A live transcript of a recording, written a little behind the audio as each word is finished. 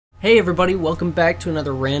Hey everybody, welcome back to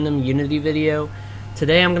another random Unity video.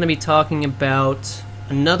 Today I'm going to be talking about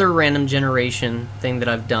another random generation thing that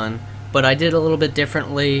I've done, but I did a little bit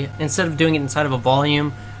differently. Instead of doing it inside of a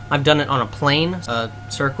volume, I've done it on a plane, a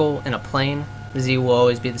circle in a plane. The Z will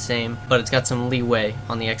always be the same, but it's got some leeway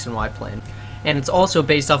on the X and Y plane. And it's also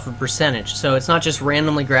based off of percentage, so it's not just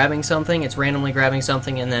randomly grabbing something, it's randomly grabbing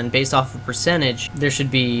something and then based off of percentage, there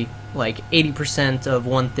should be like 80% of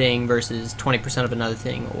one thing versus 20% of another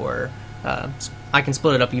thing, or I can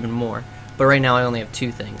split it up even more. But right now I only have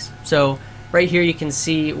two things. So right here you can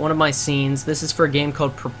see one of my scenes. This is for a game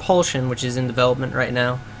called Purrpulsion, which is in development right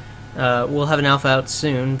now. We'll have an alpha out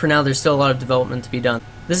soon. For now there's still a lot of development to be done.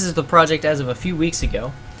 This is the project as of a few weeks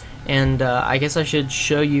ago. And I guess I should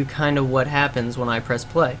show you kind of what happens when I press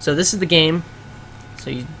play. So this is the game.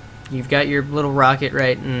 So you've got your little rocket,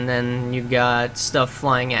 right, and then you've got stuff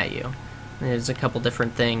flying at you. There's a couple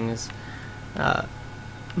different things,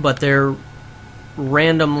 but they're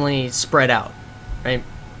randomly spread out, right?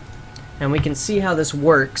 And we can see how this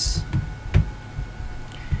works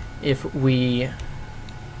if we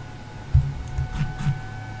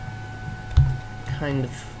kind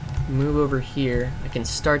of move over here. I can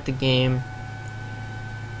start the game,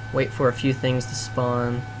 wait for a few things to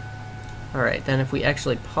spawn. Alright, then if we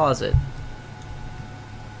actually pause it,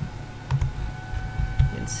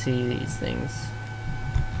 you can see these things.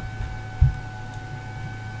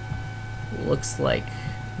 Looks like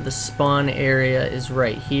the spawn area is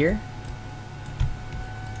right here.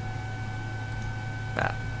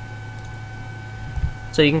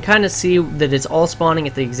 So you can kind of see that it's all spawning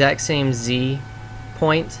at the exact same Z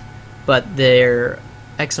point, but their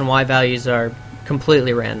X and Y values are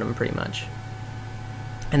completely random pretty much.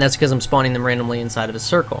 And that's because I'm spawning them randomly inside of a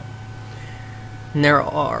circle. And there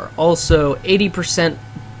are also 80%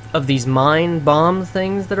 of these mine bomb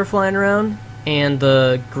things that are flying around, and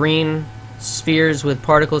the green spheres with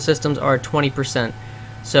particle systems are 20%.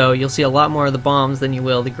 So you'll see a lot more of the bombs than you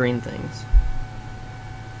will the green things.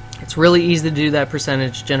 It's really easy to do that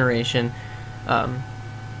percentage generation,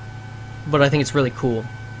 but I think it's really cool.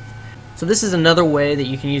 So this is another way that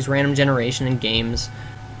you can use random generation in games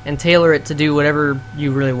and tailor it to do whatever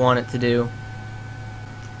you really want it to do.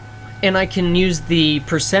 And I can use the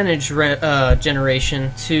percentage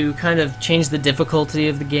generation to kind of change the difficulty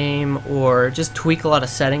of the game, or just tweak a lot of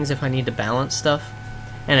settings if I need to balance stuff,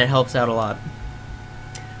 and it helps out a lot.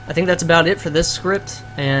 I think that's about it for this script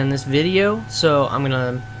and this video, so I'm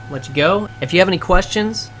gonna let you go. If you have any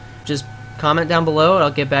questions, just comment down below and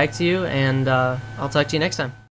I'll get back to you, and I'll talk to you next time.